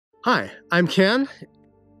Hi, I'm Ken.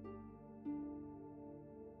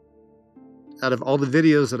 Out of all the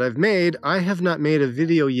videos that I've made, I have not made a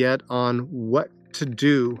video yet on what to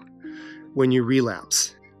do when you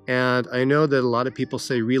relapse. And I know that a lot of people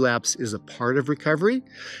say relapse is a part of recovery.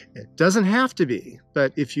 It doesn't have to be,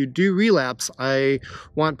 but if you do relapse, I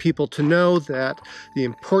want people to know that the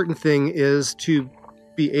important thing is to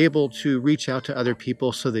be able to reach out to other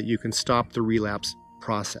people so that you can stop the relapse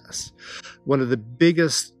process. One of the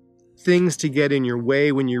biggest things to get in your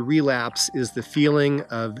way when you relapse is the feeling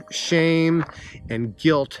of shame and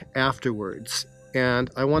guilt afterwards. And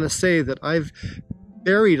I want to say that I've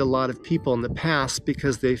buried a lot of people in the past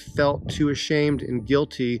because they felt too ashamed and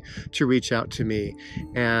guilty to reach out to me.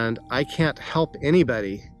 And I can't help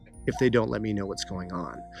anybody if they don't let me know what's going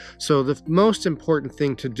on. So the most important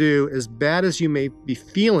thing to do, as bad as you may be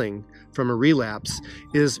feeling from a relapse,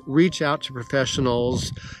 is reach out to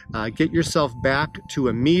professionals, get yourself back to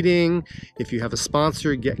a meeting. If you have a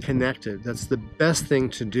sponsor, get connected. That's the best thing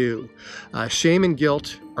to do. Shame and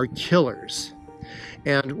guilt are killers.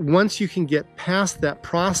 And once you can get past that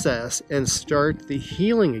process and start the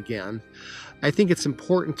healing again, I think it's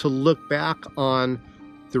important to look back on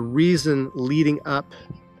the reason leading up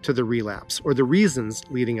to the relapse, or the reasons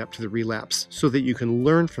leading up to the relapse, so that you can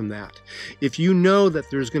learn from that. If you know that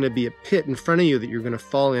there's going to be a pit in front of you that you're going to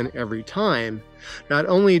fall in every time, not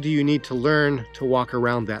only do you need to learn to walk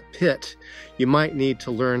around that pit, you might need to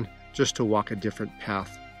learn just to walk a different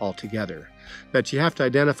path altogether. But you have to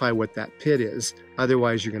identify what that pit is,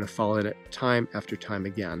 otherwise you're going to fall in it time after time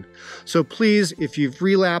again. So please, if you've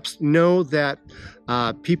relapsed, know that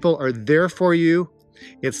people are there for you.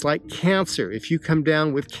 It's like cancer. If you come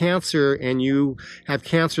down with cancer and you have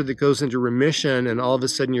cancer that goes into remission and all of a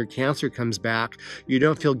sudden your cancer comes back, you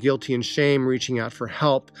don't feel guilty and shame reaching out for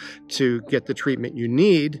help to get the treatment you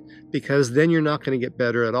need, because then you're not going to get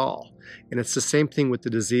better at all. And it's the same thing with the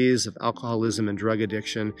disease of alcoholism and drug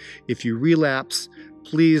addiction. If you relapse,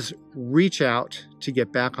 please reach out to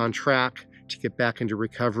get back on track, to get back into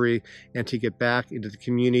recovery, and to get back into the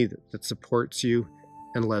community that supports you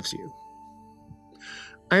and loves you.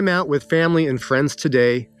 I'm out with family and friends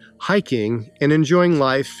today, hiking and enjoying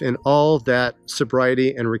life and all that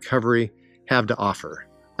sobriety and recovery have to offer.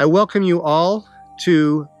 I welcome you all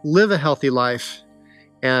to live a healthy life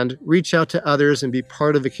and reach out to others and be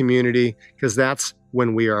part of a community, because that's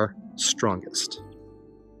when we are strongest.